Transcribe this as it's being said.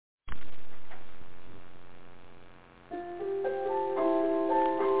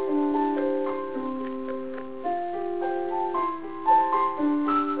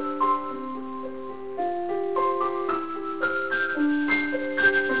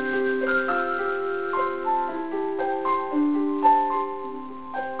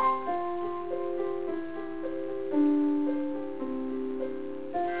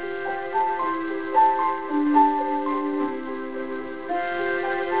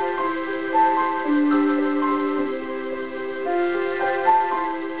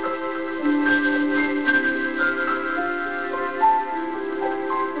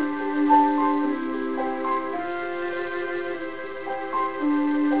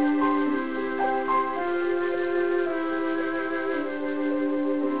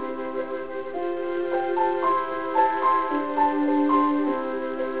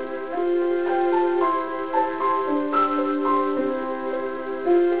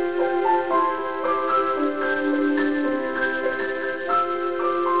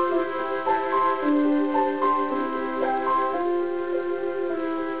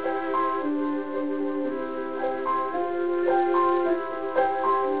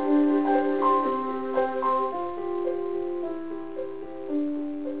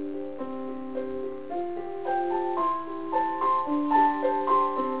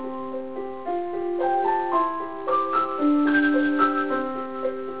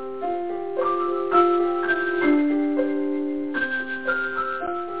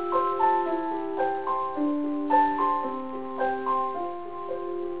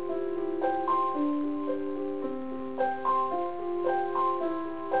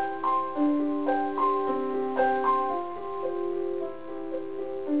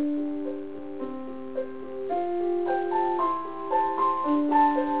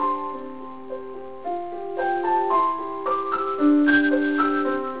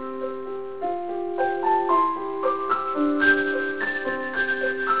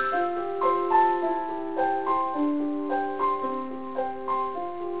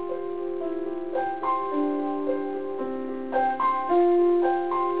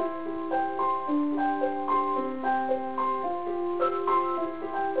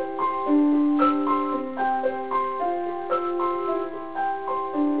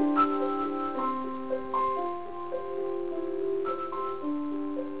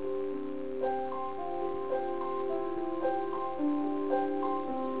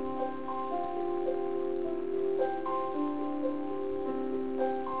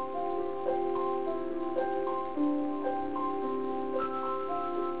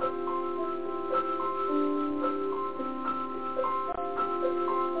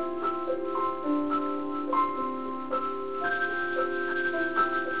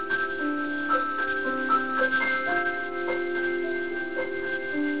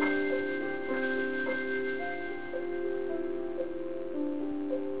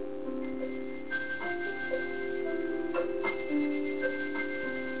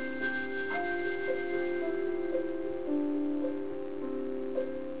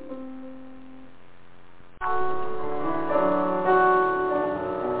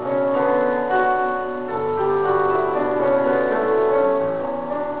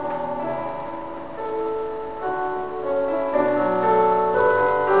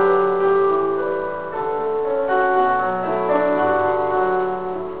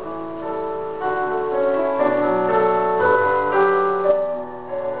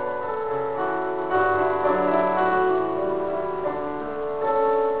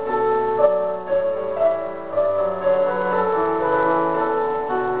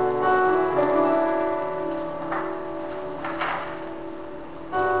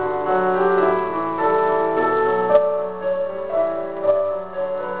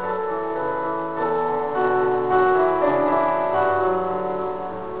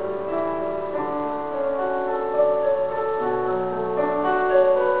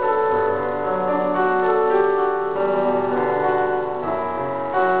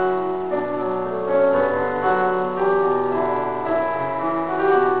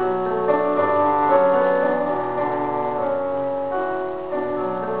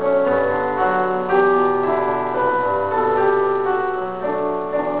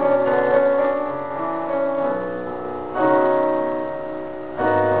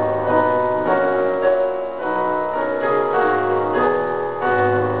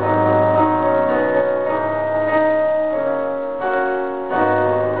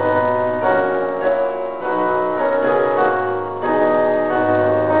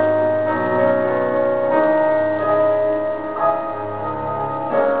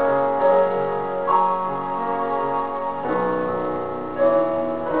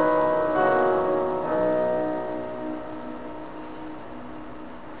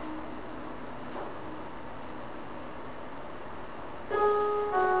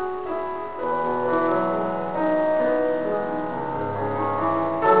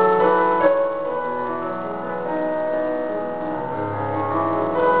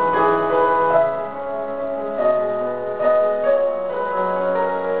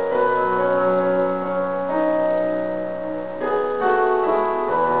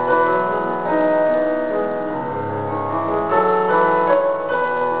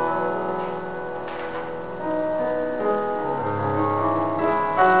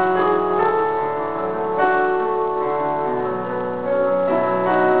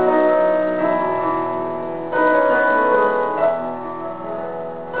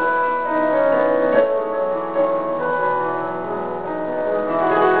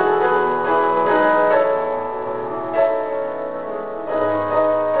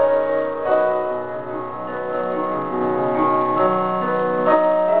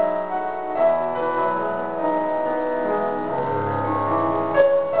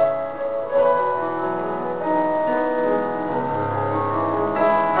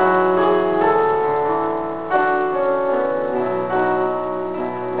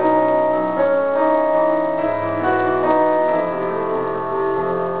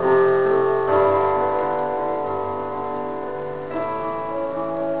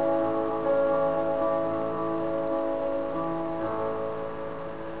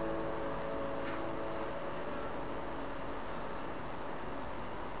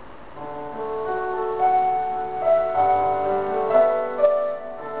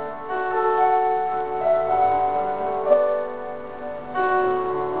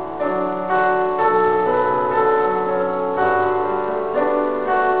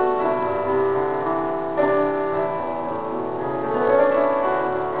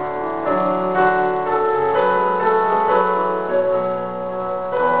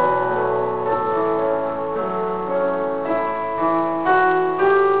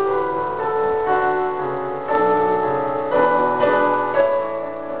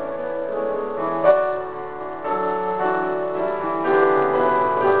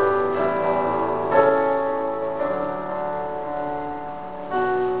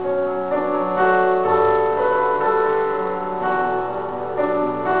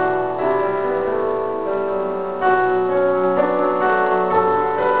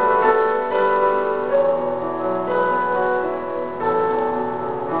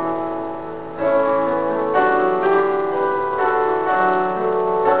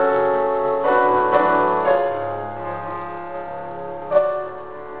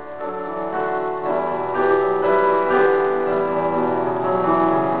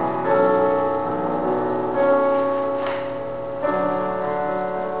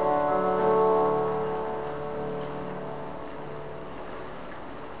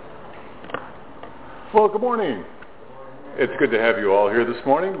Well, good morning. It's good to have you all here this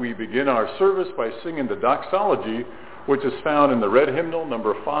morning. We begin our service by singing the doxology, which is found in the red hymnal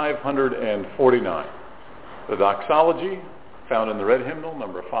number 549. The doxology found in the red hymnal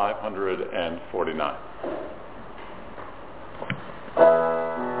number 549.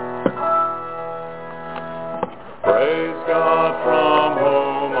 Praise God from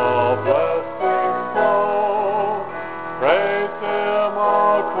whom all blessings flow. Praise Him,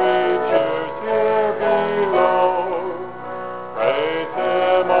 all creatures here below. Praise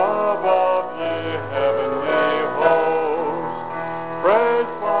Him above, ye heavenly hosts.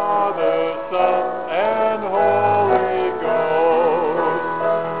 Praise Father, Son, and Holy Ghost.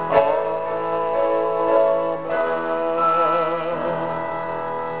 Amen.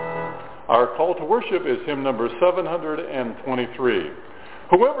 Our call to worship is hymn number 723.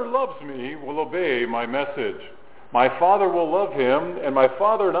 Whoever loves me will obey my message. My Father will love him, and my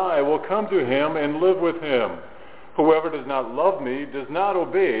Father and I will come to him and live with him. Whoever does not love me does not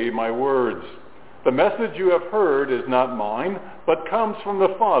obey my words. The message you have heard is not mine, but comes from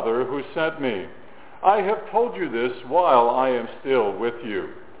the Father who sent me. I have told you this while I am still with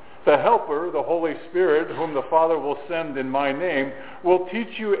you. The Helper, the Holy Spirit, whom the Father will send in my name, will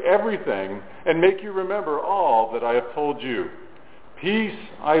teach you everything and make you remember all that I have told you. Peace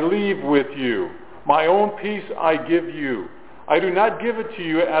I leave with you. My own peace I give you. I do not give it to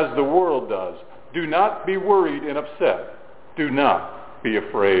you as the world does. Do not be worried and upset. Do not be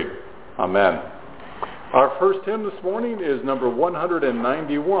afraid. Amen. Our first hymn this morning is number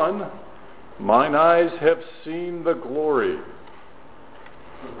 191, Mine Eyes Have Seen the Glory.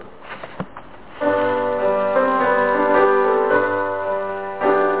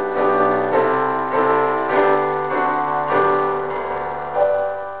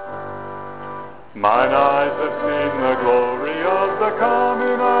 Mine eyes have seen the glory of the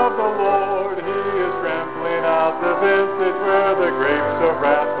coming of the Lord. He is trampling out the vintage where the grapes of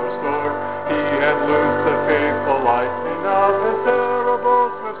wrath were stored. He has loosed the faithful lightning of his terrible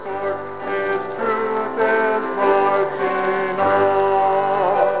swift sword. His truth is marching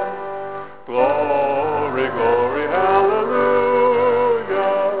on. Glory, glory, hallelujah.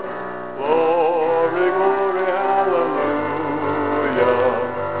 Glory, glory, hallelujah.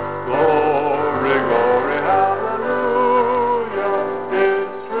 Glory, glory, hallelujah. His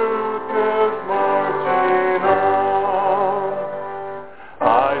truth is marching on.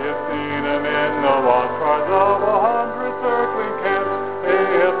 I have seen him in the lost cries of 100 circling camps. They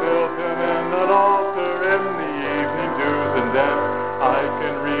have built him in an altar in the evening dews and damps. I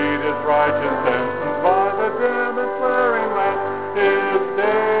can read his righteous sentence by the dim and flaring lamp. His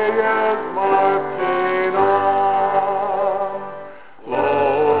day is marching on.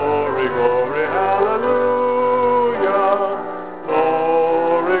 Glory, glory, hallelujah.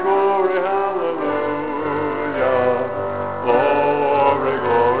 Glory, glory, hallelujah. Glory,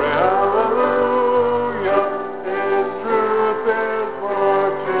 glory, hallelujah. His truth is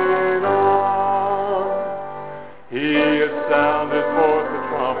marching on. He has sounded forth the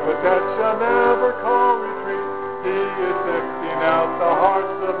trumpet that shall never call retreat. He is sifting out the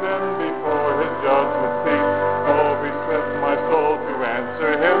hearts of men before his judgment seat. Oh, be swift, my soul, to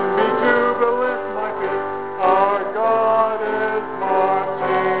answer him. Be jubilant, my feet. Our God is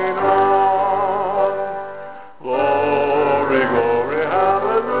marching on. Glory, glory,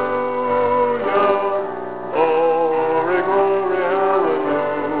 hallelujah. Glory, glory,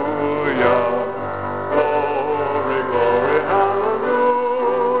 hallelujah. Glory, glory,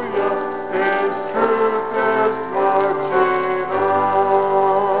 hallelujah. His truth is marching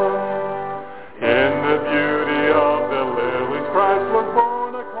on. In the beauty of the lilies, Christ was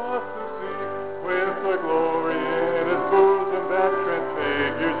born across the sea, with the glory in his bosom that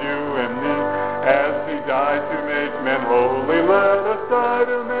transfigures you and me. As he died to make men holy, let us die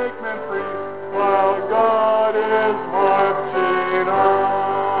to make men free, while God is marching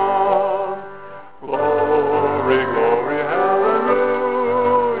on. Glory, glory, hallelujah.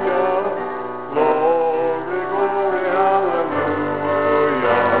 Glory, glory, hallelujah.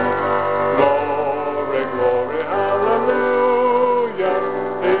 Glory, glory, hallelujah.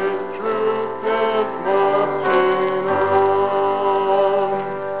 His truth is marching on.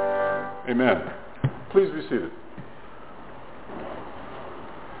 Amen. Please be seated.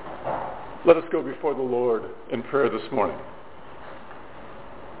 Let us go before the Lord in prayer this morning.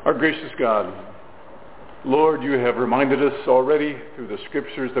 Our gracious God, Lord, you have reminded us already through the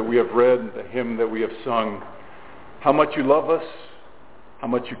scriptures that we have read, the hymn that we have sung, how much you love us, how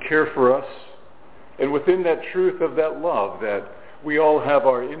much you care for us, and within that truth of that love that we all have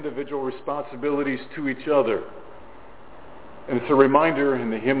our individual responsibilities to each other. And it's a reminder in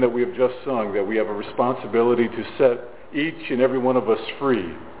the hymn that we have just sung that we have a responsibility to set each and every one of us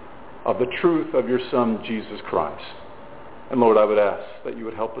free of the truth of your Son, Jesus Christ. And Lord, I would ask that you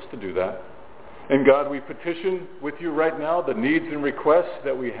would help us to do that. And God, we petition with you right now the needs and requests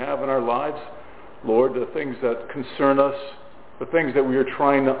that we have in our lives. Lord, the things that concern us, the things that we are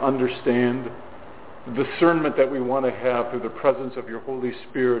trying to understand, the discernment that we want to have through the presence of your Holy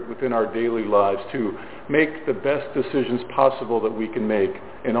Spirit within our daily lives to make the best decisions possible that we can make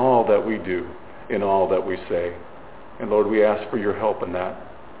in all that we do, in all that we say. And Lord, we ask for your help in that,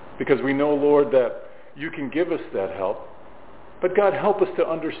 because we know, Lord, that you can give us that help. But God, help us to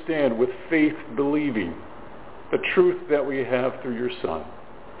understand with faith believing the truth that we have through your Son.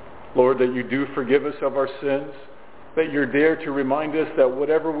 Lord, that you do forgive us of our sins, that you're there to remind us that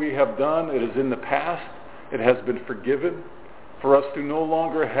whatever we have done, it is in the past, it has been forgiven, for us to no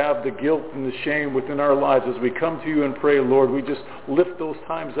longer have the guilt and the shame within our lives. As we come to you and pray, Lord, we just lift those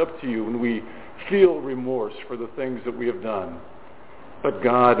times up to you when we feel remorse for the things that we have done. But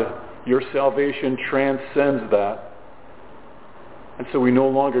God, your salvation transcends that. And so we no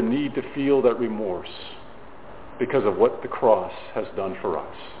longer need to feel that remorse because of what the cross has done for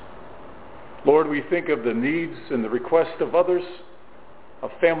us. Lord, we think of the needs and the requests of others, of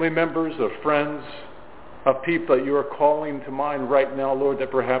family members, of friends, of people that you are calling to mind right now, Lord,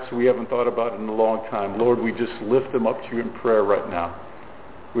 that perhaps we haven't thought about in a long time. Lord, we just lift them up to you in prayer right now.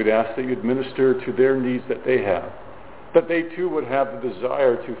 We'd ask that you'd minister to their needs that they have, that they too would have the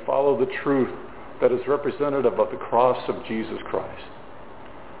desire to follow the truth that is representative of the cross of Jesus Christ.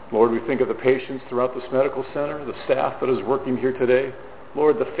 Lord, we think of the patients throughout this medical center, the staff that is working here today,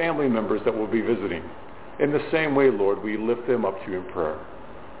 Lord, the family members that will be visiting. In the same way, Lord, we lift them up to you in prayer.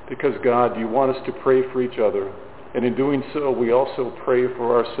 Because, God, you want us to pray for each other. And in doing so, we also pray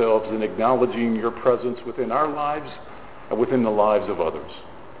for ourselves in acknowledging your presence within our lives and within the lives of others.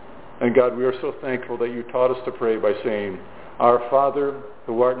 And God, we are so thankful that you taught us to pray by saying, Our Father,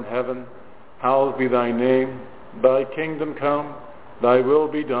 who art in heaven, hallowed be thy name. Thy kingdom come, thy will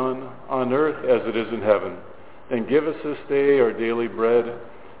be done on earth as it is in heaven. And give us this day our daily bread,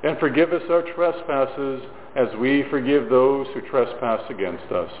 and forgive us our trespasses as we forgive those who trespass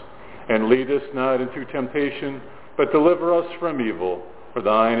against us. And lead us not into temptation, but deliver us from evil. For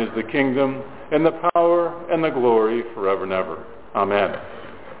thine is the kingdom, and the power, and the glory forever and ever. Amen.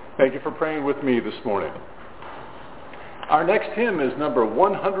 Thank you for praying with me this morning. Our next hymn is number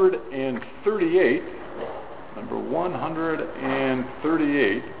 138. Number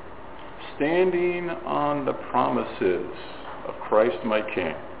 138. Standing on the promises of Christ my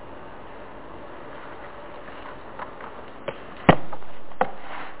King.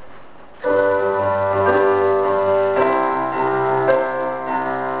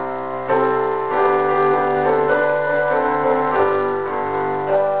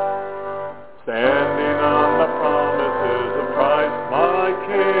 Standing on the promises of Christ my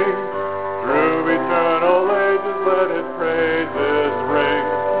King, through eternal ages let his praises ring.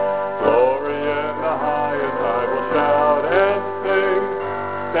 Glory in the highest I will shout and sing,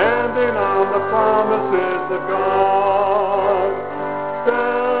 standing on the promises of God.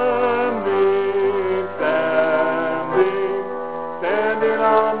 Standing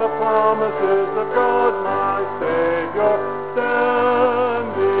on the promises of God, my Savior.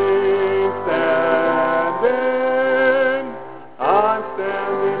 I'm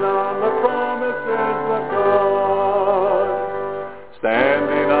standing on the promises of God.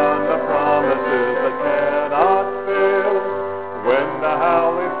 Standing on the promises that cannot fail. When the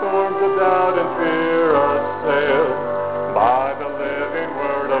howling storms of doubt and fear assail, by the living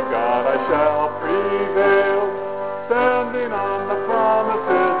word of God I shall prevail. Standing on the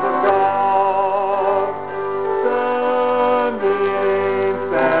promises of God.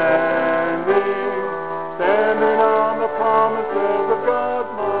 Standing on the promises of God,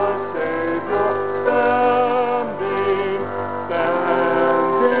 my Savior.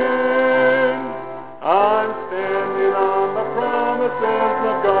 I'm standing on the promises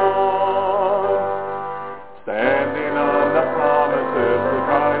of God. Standing on the promises of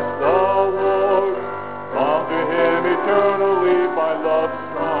Christ the Lord. Bound to him eternally by love's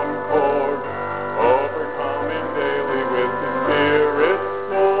strong cord. Overcoming daily with his Spirit's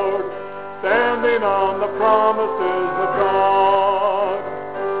sword. Standing on the promises of God.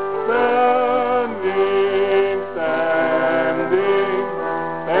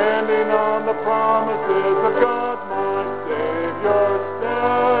 Standing on the promises of God, my Savior.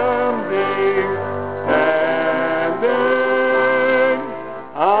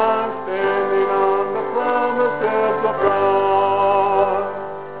 I'm standing on the promises of God.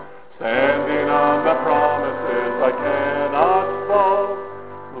 Standing on the promises I cannot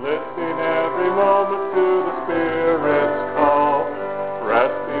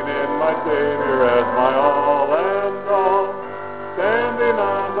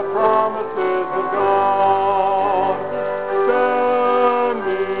the promises of God.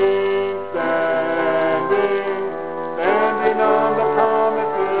 Standing on the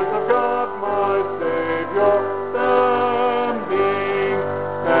promises of God, my Savior.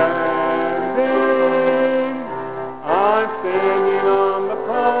 Standing, I'm standing on the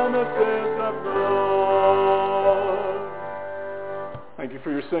promises of God. Thank you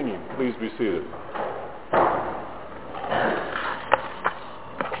for your singing. Please be seated.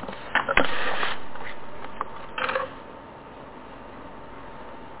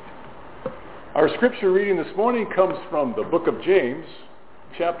 Our scripture reading this morning comes from the book of James,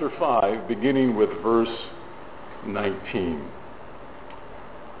 chapter 5, beginning with verse 19.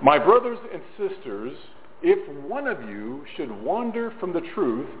 My brothers and sisters, if one of you should wander from the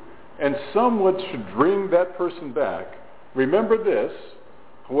truth, and someone should bring that person back, remember this: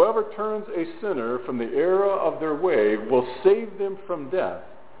 whoever turns a sinner from the error of their way will save them from death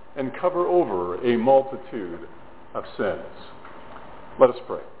and cover over a multitude of sins. Let us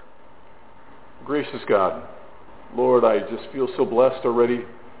pray. Gracious God, Lord, I just feel so blessed already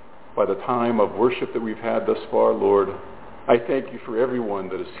by the time of worship that we've had thus far, Lord. I thank you for everyone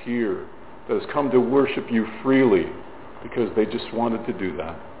that is here, that has come to worship you freely because they just wanted to do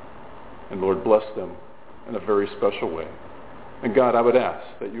that. And Lord, bless them in a very special way. And God, I would ask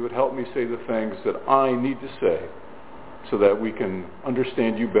that you would help me say the things that I need to say so that we can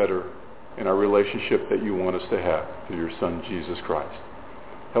understand you better in our relationship that you want us to have through your Son, Jesus Christ.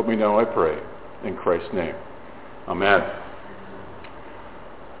 Help me now, I pray, in Christ's name. Amen.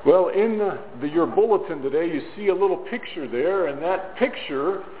 Well, in your bulletin today, you see a little picture there, and that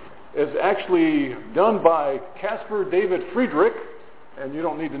picture is actually done by Caspar David Friedrich, and you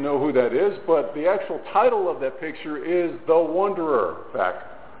don't need to know who that is, but the actual title of that picture is The Wanderer. In fact,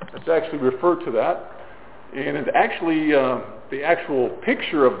 it's actually referred to that. And it's actually, the actual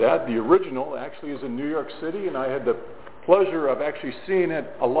picture of that, the original, actually is in New York City, and I had the pleasure of actually seeing it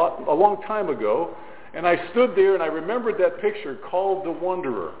a long time ago. And I stood there and I remembered that picture called The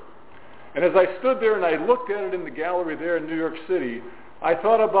Wanderer. And as I stood there and I looked at it in the gallery there in New York City, I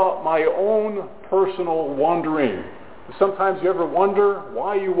thought about my own personal wandering. Sometimes you ever wonder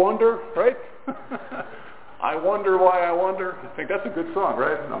why you wonder, right? I wonder why I wonder. I think that's a good song,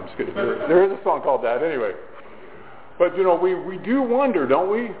 right? No, I'm just kidding. There is a song called that anyway. But, you know, we do wonder, don't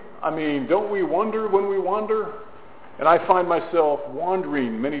we? I mean, don't we wonder when we wander? And I find myself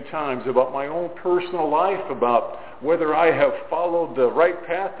wondering many times about my own personal life, about whether I have followed the right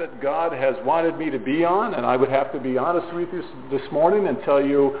path that God has wanted me to be on. And I would have to be honest with you this morning and tell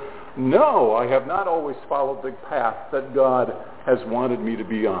you, no, I have not always followed the path that God has wanted me to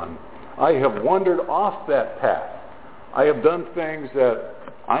be on. I have wandered off that path. I have done things that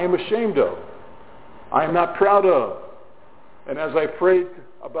I am ashamed of. I am not proud of. And as I prayed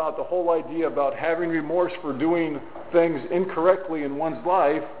about the whole idea about having remorse for doing things incorrectly in one's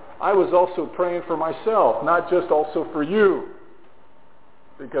life, I was also praying for myself, not just also for you,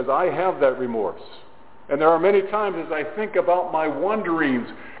 because I have that remorse. And there are many times as I think about my wanderings,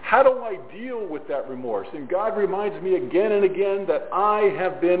 how do I deal with that remorse? And God reminds me again and again that I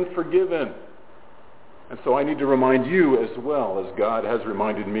have been forgiven. And so I need to remind you as well, as God has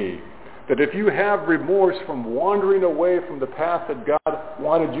reminded me, that if you have remorse from wandering away from the path that God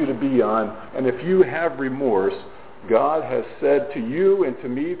wanted you to be on, and if you have remorse, God has said to you and to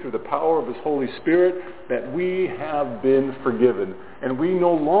me through the power of his Holy Spirit that we have been forgiven. And we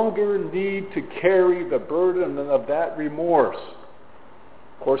no longer need to carry the burden of that remorse.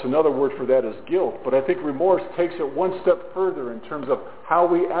 Of course, another word for that is guilt, but I think remorse takes it one step further in terms of how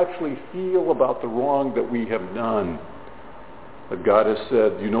we actually feel about the wrong that we have done. But God has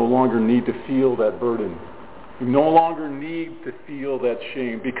said, you no longer need to feel that burden. You no longer need to feel that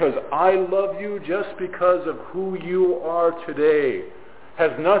shame, because I love you just because of who you are today.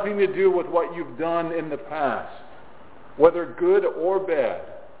 Has nothing to do with what you've done in the past, whether good or bad.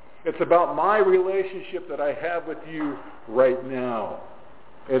 It's about my relationship that I have with you right now.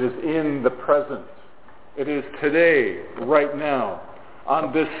 It is in the present. It is today, right now,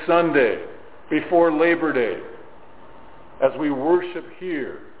 on this Sunday, before Labor Day. As we worship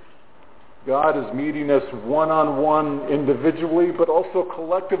here, God is meeting us one-on-one individually, but also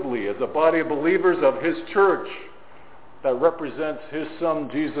collectively as a body of believers of his church that represents his Son,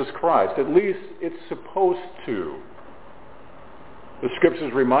 Jesus Christ. At least it's supposed to. The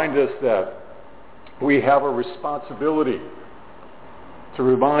scriptures remind us that we have a responsibility to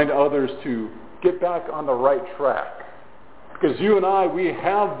remind others to get back on the right track. Because you and I, we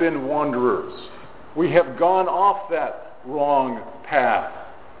have been wanderers. We have gone off that wrong path.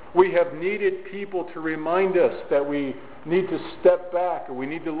 We have needed people to remind us that we need to step back, and we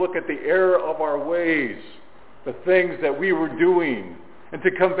need to look at the error of our ways, the things that we were doing, and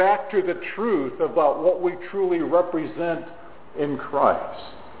to come back to the truth about what we truly represent in Christ.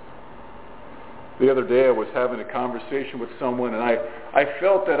 The other day I was having a conversation with someone, and I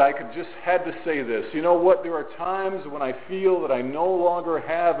felt that I had to say this. You know what? There are times when I feel that I no longer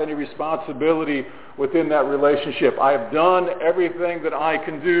have any responsibility within that relationship. I've done everything that I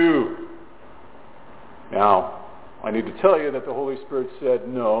can do. Now, I need to tell you that the Holy Spirit said,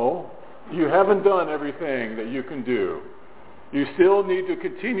 no, you haven't done everything that you can do. You still need to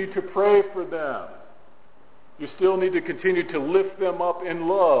continue to pray for them. You still need to continue to lift them up in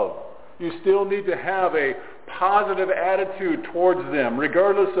love. You still need to have a positive attitude towards them,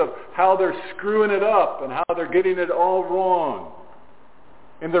 regardless of how they're screwing it up and how they're getting it all wrong.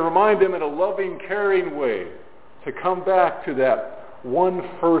 And to remind them in a loving, caring way to come back to that one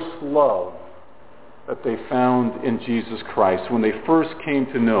first love that they found in Jesus Christ when they first came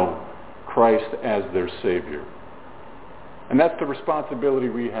to know Christ as their Savior. And that's the responsibility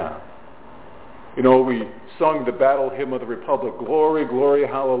we have. You know, we sung the battle hymn of the Republic, Glory, Glory,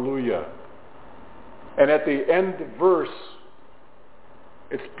 Hallelujah. And at the end verse,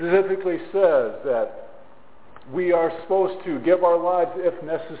 it specifically says that we are supposed to give our lives, if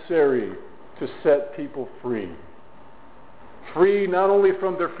necessary, to set people free. Free not only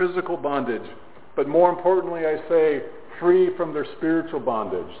from their physical bondage, but more importantly, I say, free from their spiritual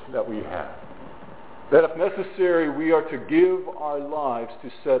bondage that we have. That if necessary, we are to give our lives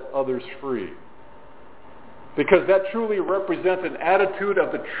to set others free. Because that truly represents an attitude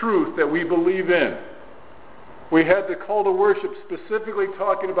of the truth that we believe in. We had the call to worship specifically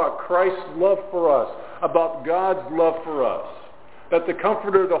talking about Christ's love for us, about God's love for us. That the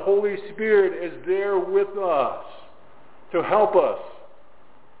Comforter, the Holy Spirit, is there with us to help us,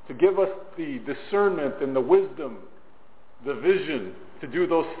 to give us the discernment and the wisdom, the vision to do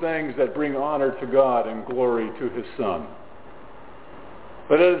those things that bring honor to God and glory to His Son.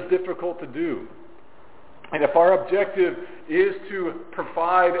 But it is difficult to do. And if our objective is to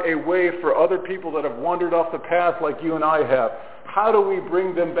provide a way for other people that have wandered off the path like you and I have, how do we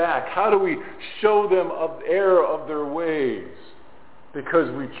bring them back? How do we show them of the error of their ways? Because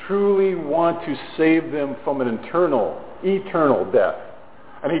we truly want to save them from an eternal death,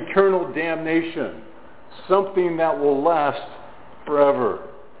 an eternal damnation, something that will last forever.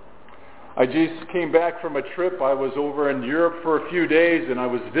 I just came back from a trip. I was over in Europe for a few days, and I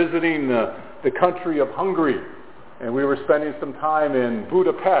was visiting the country of Hungary, and we were spending some time in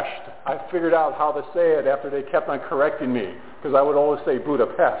Budapest. I figured out how to say it after they kept on correcting me, because I would always say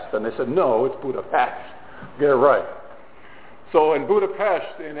Budapest, and they said, no, it's Budapest. Get it right. So in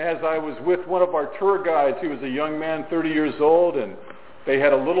Budapest, and as I was with one of our tour guides, he was a young man, 30 years old, and they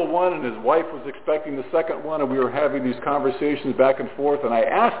had a little one, and his wife was expecting the second one, and we were having these conversations back and forth, and I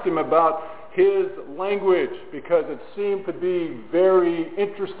asked him about his language because it seemed to be very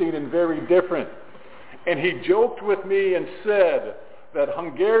interesting and very different. And he joked with me and said that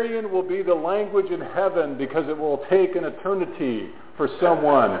Hungarian will be the language in heaven because it will take an eternity for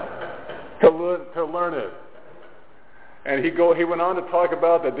someone to learn it. And he went on to talk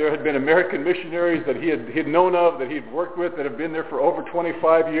about that there had been American missionaries that he had known of, that he'd worked with, that have been there for over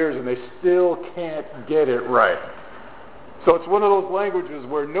 25 years, and they still can't get it right. So it's one of those languages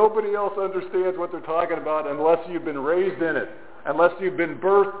where nobody else understands what they're talking about unless you've been raised in it, unless you've been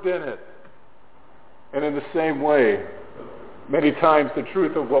birthed in it. And in the same way, many times the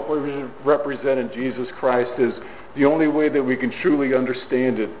truth of what we represent in Jesus Christ is the only way that we can truly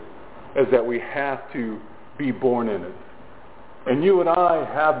understand it is that we have to be born in it. And you and I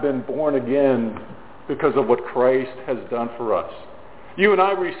have been born again because of what Christ has done for us. You and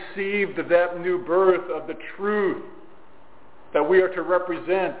I received that new birth of the truth that we are to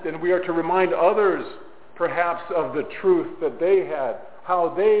represent, and we are to remind others perhaps of the truth that they had,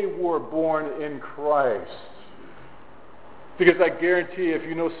 how they were born in Christ. Because I guarantee if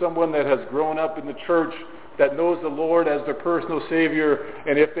you know someone that has grown up in the church, that knows the Lord as their personal Savior,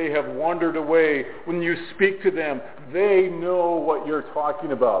 and if they have wandered away, when you speak to them, they know what you're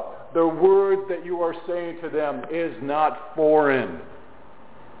talking about. The words that you are saying to them is not foreign.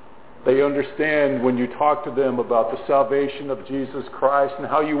 They understand when you talk to them about the salvation of Jesus Christ and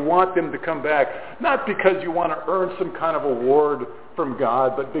how you want them to come back, not because you want to earn some kind of award from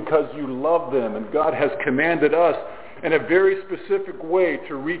God, but because you love them, and God has commanded us in a very specific way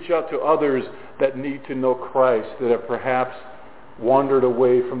to reach out to others that need to know Christ, that have perhaps wandered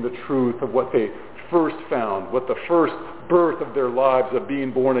away from the truth of what they first found, what the first birth of their lives of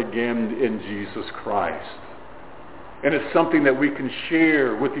being born again in Jesus Christ. And it's something that we can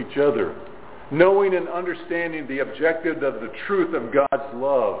share with each other. knowing and understanding the objective of the truth of God's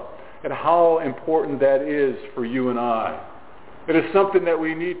love and how important that is for you and I. It is something that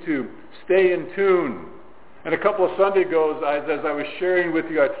we need to stay in tune. And a couple of Sundays ago, as I was sharing with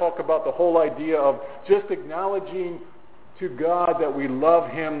you, I talked about the whole idea of just acknowledging to God that we love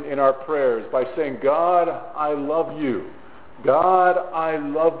Him in our prayers by saying, God, I love you. God, I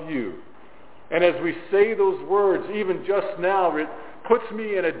love you. And as we say those words, even just now, it puts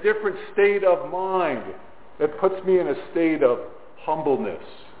me in a different state of mind. It puts me in a state of humbleness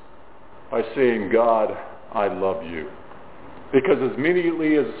by saying, God, I love you. Because as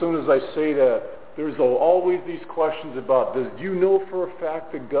soon as I say that, there's always these questions about, do you know for a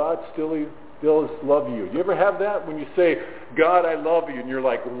fact that God still does love you? You ever have that when you say, God, I love you, and you're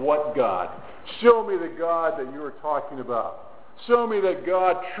like, what God? Show me the God that you were talking about. Show me that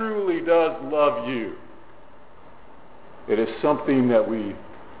God truly does love you. It is something that we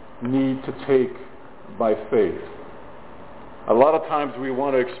need to take by faith. A lot of times we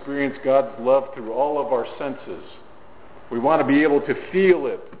want to experience God's love through all of our senses. We want to be able to feel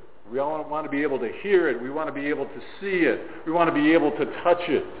it. We all want to be able to hear it. We want to be able to see it. We want to be able to touch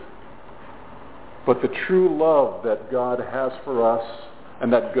it. But the true love that God has for us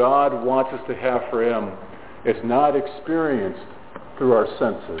and that God wants us to have for Him is not experienced through our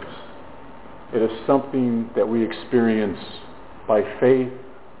senses. It is something that we experience by faith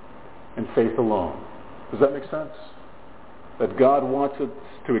and faith alone. Does that make sense? That God wants us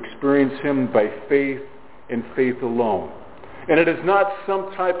to experience Him by faith and faith alone. And it is not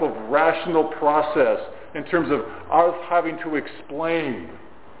some type of rational process in terms of us having to explain.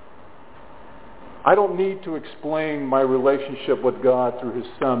 I don't need to explain my relationship with God through His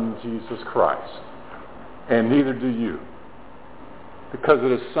Son, Jesus Christ. And neither do you. Because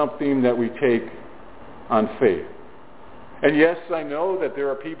it is something that we take on faith. And yes, I know that there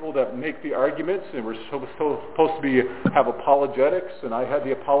are people that make the arguments, and we're supposed to have apologetics, and I had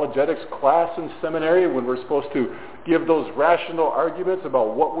the apologetics class in seminary when we're supposed to give those rational arguments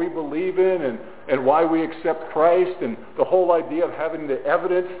about what we believe in and why we accept Christ, and the whole idea of having the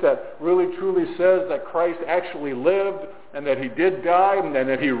evidence that really truly says that Christ actually lived, and that He did die, and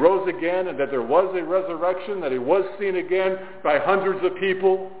that He rose again, and that there was a resurrection, that He was seen again by hundreds of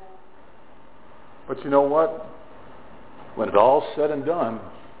people. But you know what? When it's all said and done,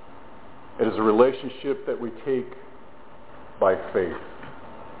 it is a relationship that we take by faith.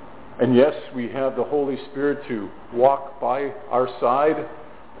 And yes, we have the Holy Spirit to walk by our side,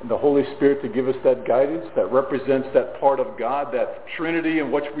 and the Holy Spirit to give us that guidance that represents that part of God, that Trinity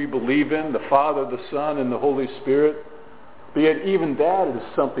in which we believe in, the Father, the Son, and the Holy Spirit. But yet even that is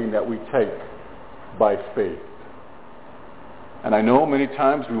something that we take by faith. And I know many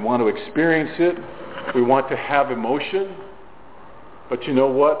times we want to experience it. We want to have emotion. But you know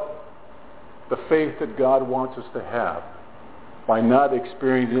what? The faith that God wants us to have, by not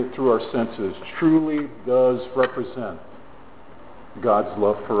experiencing it through our senses, truly does represent God's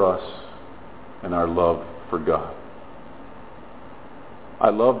love for us and our love for God. I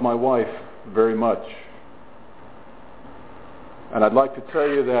love my wife very much. And I'd like to tell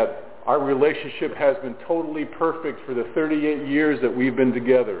you that our relationship has been totally perfect for the 38 years that we've been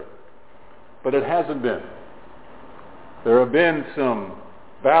together. But it hasn't been. There have been some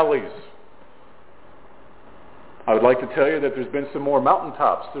valleys. I would like to tell you that there's been some more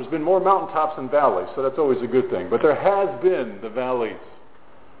mountaintops. There's been more mountaintops than valleys, so that's always a good thing. But there has been the valleys.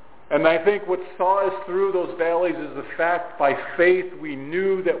 And I think what saw us through those valleys is the fact by faith we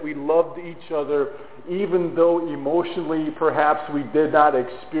knew that we loved each other, even though emotionally perhaps we did not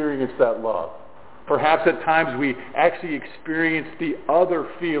experience that love. Perhaps at times we actually experienced the other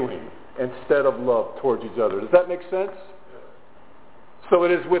feeling instead of love towards each other. Does that make sense? So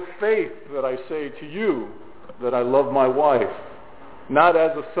it is with faith that I say to you that I love my wife, not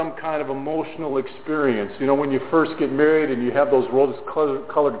as some kind of emotional experience. You know, when you first get married and you have those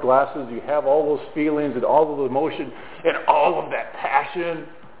rose-colored glasses, you have all those feelings and all of the emotion and all of that passion.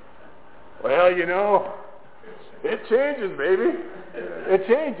 Well, you know, it changes, baby. It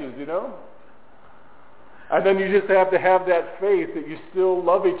changes, you know. And then you just have to have that faith that you still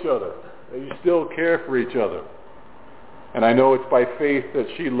love each other, that you still care for each other. And I know it's by faith that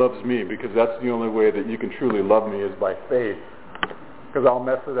she loves me, because that's the only way that you can truly love me is by faith, because I'll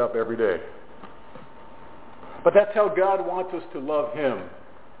mess it up every day. But that's how God wants us to love Him.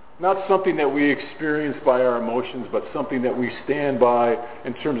 Not something that we experience by our emotions, but something that we stand by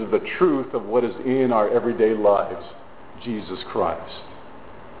in terms of the truth of what is in our everyday lives, Jesus Christ.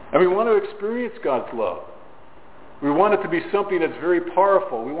 And we want to experience God's love. We want it to be something that's very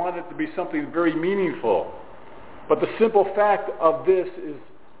powerful. We want it to be something very meaningful. But the simple fact of this is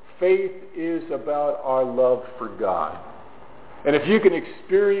faith is about our love for God. And if you can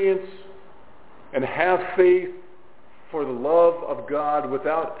experience and have faith for the love of God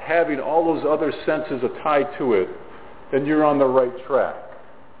without having all those other senses tied to it, then you're on the right track.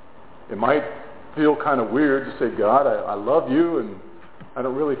 It might feel kind of weird to say, God, I love you, and I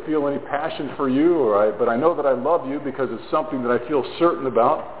don't really feel any passion for you, but I know that I love you because it's something that I feel certain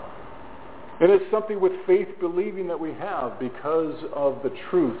about. And it's something with faith believing that we have because of the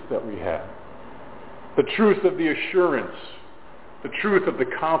truth that we have. The truth of the assurance. The truth of the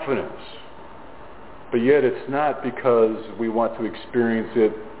confidence. But yet it's not because we want to experience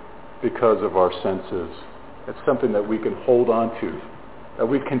it because of our senses. It's something that we can hold on to, that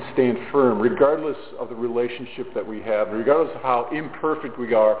we can stand firm, regardless of the relationship that we have, regardless of how imperfect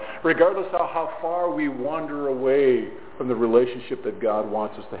we are, regardless of how far we wander away from the relationship that God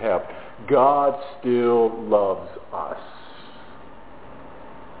wants us to have. God still loves us.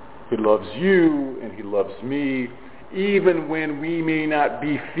 He loves you and He loves me, even when we may not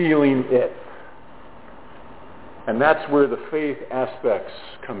be feeling it. And that's where the faith aspects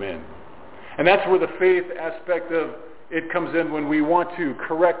come in. And that's where the faith aspect of it comes in when we want to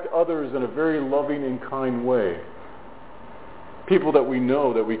correct others in a very loving and kind way. People that we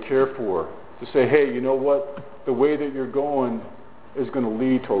know, that we care for, to say, hey, you know what? The way that you're going is going to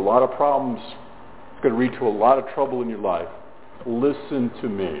lead to a lot of problems. It's going to lead to a lot of trouble in your life. Listen to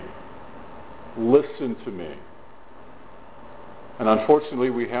me. Listen to me. And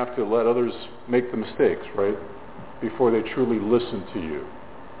unfortunately, we have to let others make the mistakes, right? Before they truly listen to you.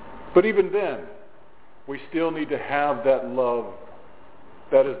 But even then, we still need to have that love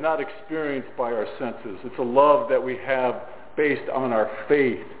that is not experienced by our senses. It's a love that we have based on our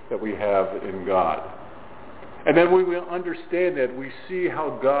faith that we have in God. And then when we understand that, we see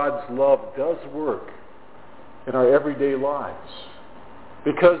how God's love does work in our everyday lives.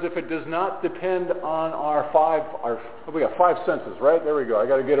 Because if it does not depend on we got five senses, right? There we go. I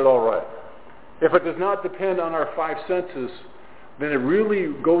got to get it all right. If it does not depend on our five senses, then it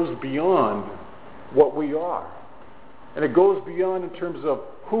really goes beyond what we are. And it goes beyond in terms of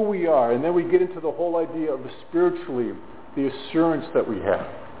who we are. And then we get into the whole idea of the assurance that we have.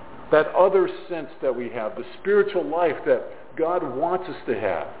 That other sense that we have. The spiritual life that God wants us to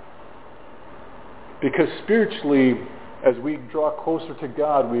have. Because spiritually, as we draw closer to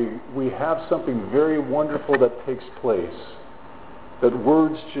God, we have something very wonderful that takes place. That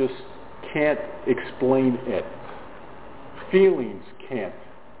words just can't explain it. Feelings can't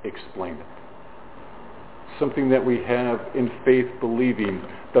explain it. Something that we have in faith believing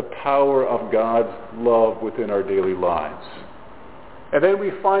the power of God's love within our daily lives. And then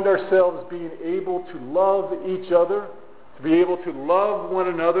we find ourselves being able to love each other, to be able to love one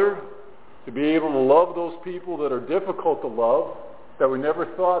another, to be able to love those people that are difficult to love, that we never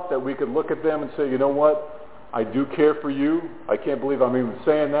thought that we could look at them and say, you know what? I do care for you. I can't believe I'm even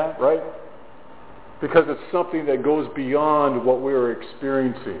saying that, right? Because it's something that goes beyond what we're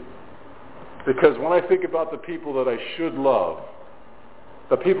experiencing. Because when I think about the people that I should love,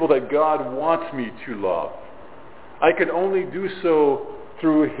 the people that God wants me to love, I can only do so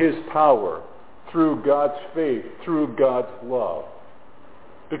through His power, through God's faith, through God's love.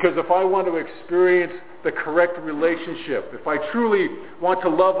 Because if I want to experience the correct relationship, if I truly want to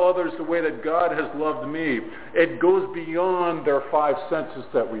love others the way that God has loved me, it goes beyond their five senses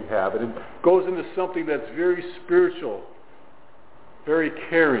that we have. And it goes into something that's very spiritual, very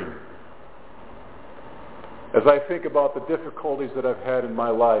caring. As I think about the difficulties that I've had in my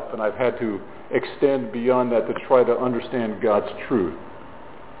life, and I've had to extend beyond that to try to understand God's truth,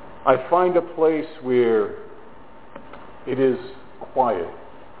 I find a place where it is quiet.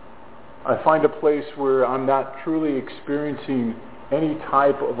 I find a place where I'm not truly experiencing any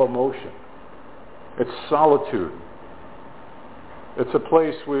type of emotion. It's solitude. It's a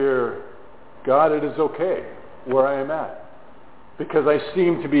place where, God, it is okay where I am at. Because I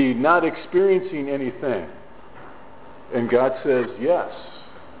seem to be not experiencing anything. And God says, yes,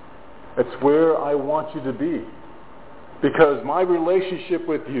 it's where I want you to be. Because my relationship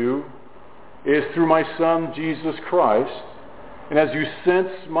with you is through my Son, Jesus Christ. And as you sense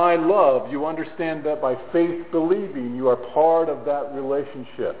my love, you understand that by faith believing, you are part of that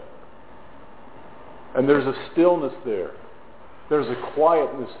relationship. And there's a stillness there. There's a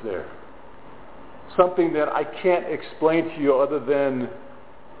quietness there. Something that I can't explain to you other than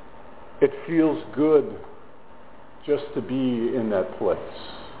it feels good just to be in that place.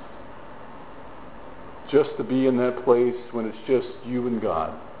 Just to be in that place when it's just you and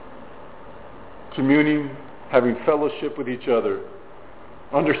God. Communing, having fellowship with each other,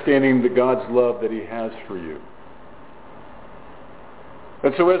 understanding the God's love that He has for you.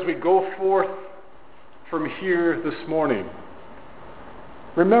 And so as we go forth from here this morning,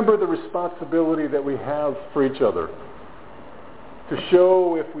 remember the responsibility that we have for each other. To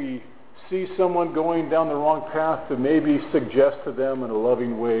show if we see someone going down the wrong path, to maybe suggest to them in a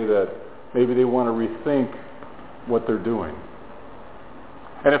loving way that maybe they want to rethink what they're doing.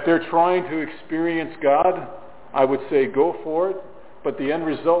 And if they're trying to experience God, I would say go for it. But the end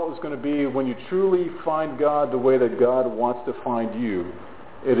result is going to be when you truly find God the way that God wants to find you,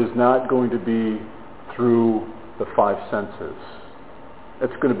 it is not going to be through the five senses.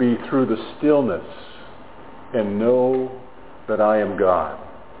 It's going to be through the stillness and know that I am God.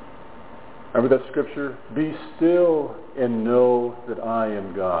 Remember that scripture? Be still and know that I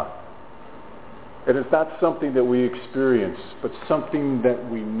am God. It is not something that we experience, but something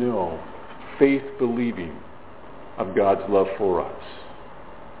that we know, faith believing of God's love for us.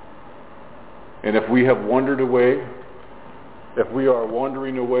 And if we have wandered away, if we are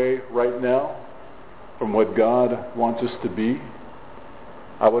wandering away right now from what God wants us to be,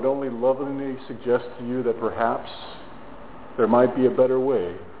 I would only lovingly suggest to you that perhaps there might be a better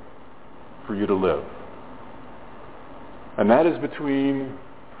way for you to live. And that is between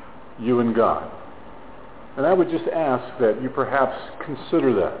you and God. And I would just ask that you perhaps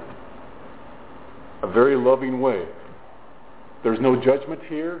consider that a very loving way. There's no judgment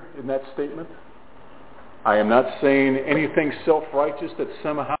here in that statement. I am not saying anything self-righteous that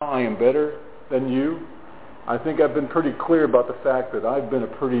somehow I am better than you. I think I've been pretty clear about the fact that I've been a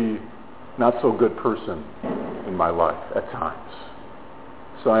pretty not so good person in my life at times.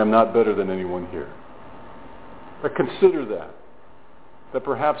 So I am not better than anyone here. But consider that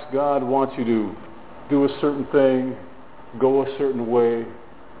perhaps God wants you to do a certain thing, go a certain way,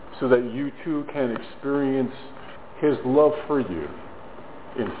 so that you too can experience His love for you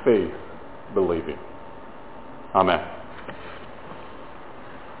in faith, believing. Amen.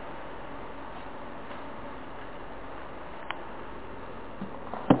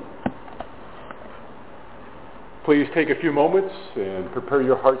 Please take a few moments and prepare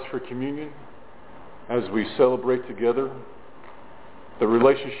your hearts for communion as we celebrate together the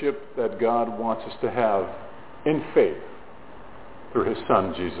relationship that God wants us to have in faith through His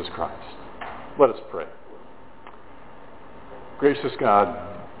Son, Jesus Christ. Let us pray. Gracious God,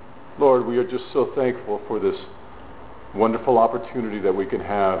 Lord, we are just so thankful for this wonderful opportunity that we can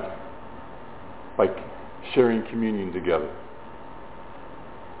have by sharing communion together,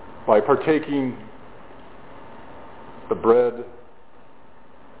 by partaking the bread,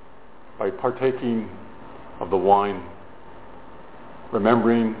 by partaking of the wine,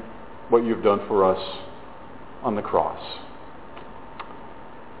 remembering what you've done for us on the cross.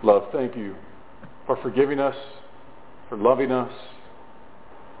 Love, thank you for forgiving us, for loving us,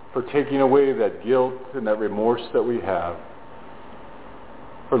 for taking away that guilt and that remorse that we have,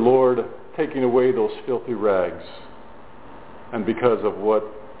 for, Lord, taking away those filthy rags. And because of what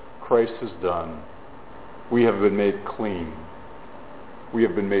Christ has done, we have been made clean. We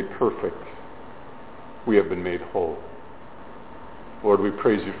have been made perfect. We have been made whole. Lord, we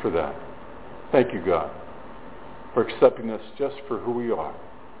praise you for that. Thank you, God, for accepting us just for who we are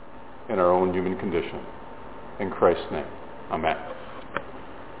in our own human condition. In Christ's name, amen.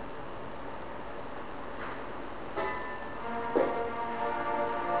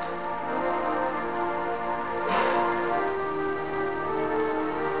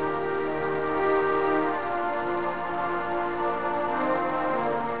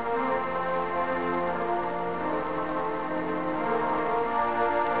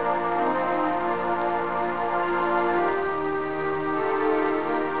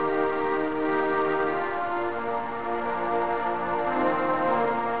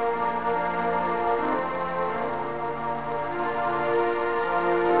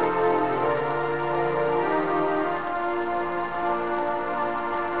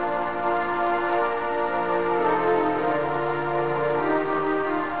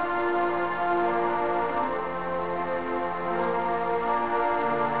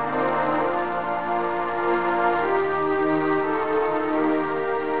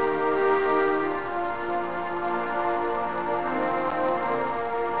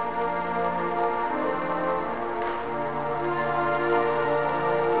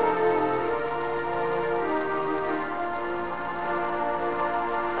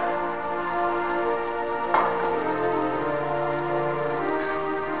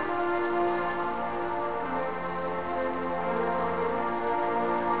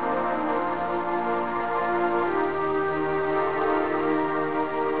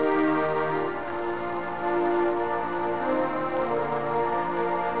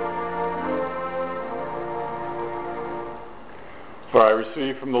 For I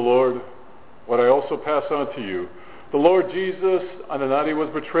received from the Lord what I also pass on to you. The Lord Jesus, on the night he was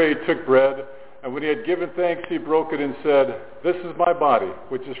betrayed, took bread, and when he had given thanks, he broke it and said, "This is my body,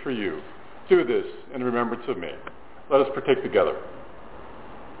 which is for you. Do this in remembrance of me." Let us partake together.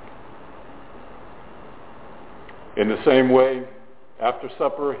 In the same way, after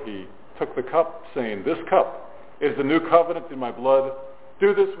supper, he took the cup, saying, "This cup is the new covenant in my blood.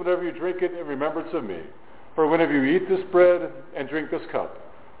 Do this whenever you drink it in remembrance of me. For whenever you eat this bread and drink this cup,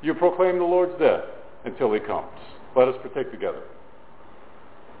 you proclaim the Lord's death until he comes." Let us partake together.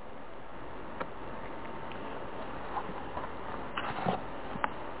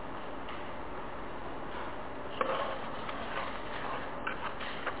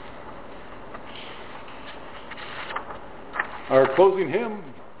 Our closing hymn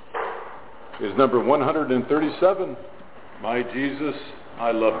is number 137, "My Jesus,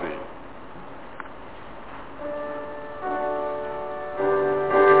 I Love Thee."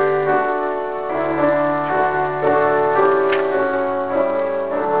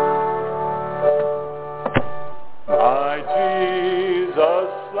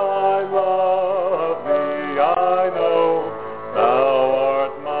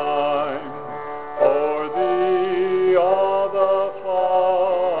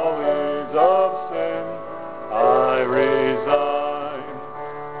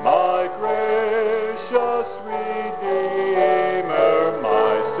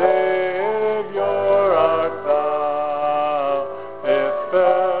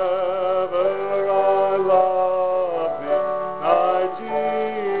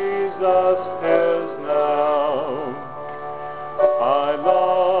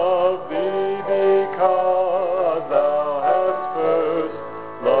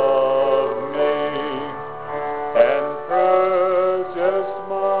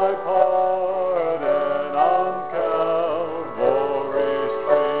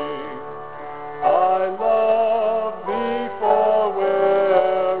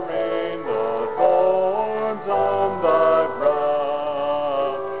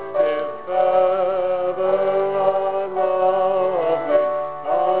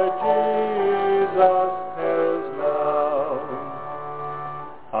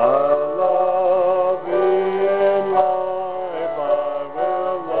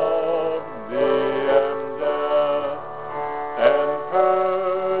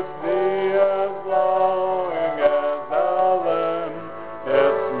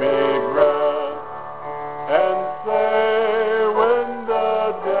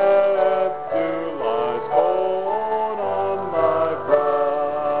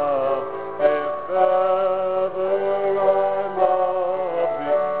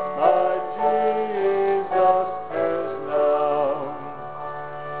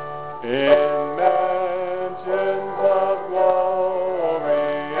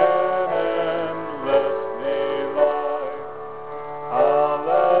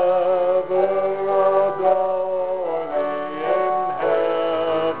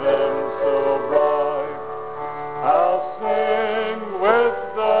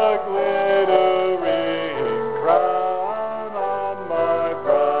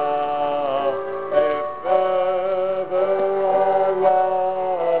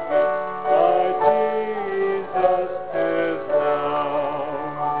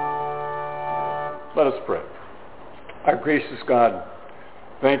 Let us pray. Our gracious God,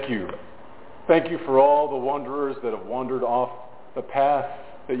 thank you. Thank you for all the wanderers that have wandered off the path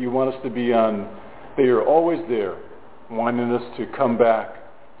that you want us to be on. They are always there, wanting us to come back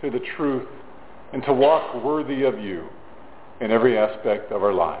to the truth and to walk worthy of you in every aspect of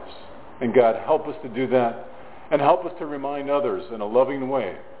our lives. And God, help us to do that, and help us to remind others in a loving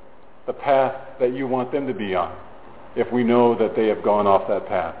way the path that you want them to be on, if we know that they have gone off that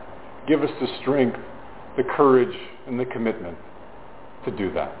path. Give us the strength, the courage, and the commitment to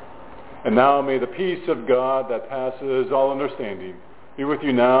do that. And now may the peace of God that passes all understanding be with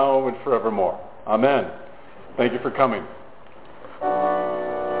you now and forevermore. Amen. Thank you for coming. Bless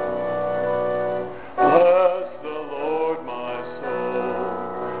the Lord, my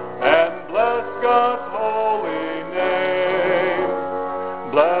soul, and bless God's holy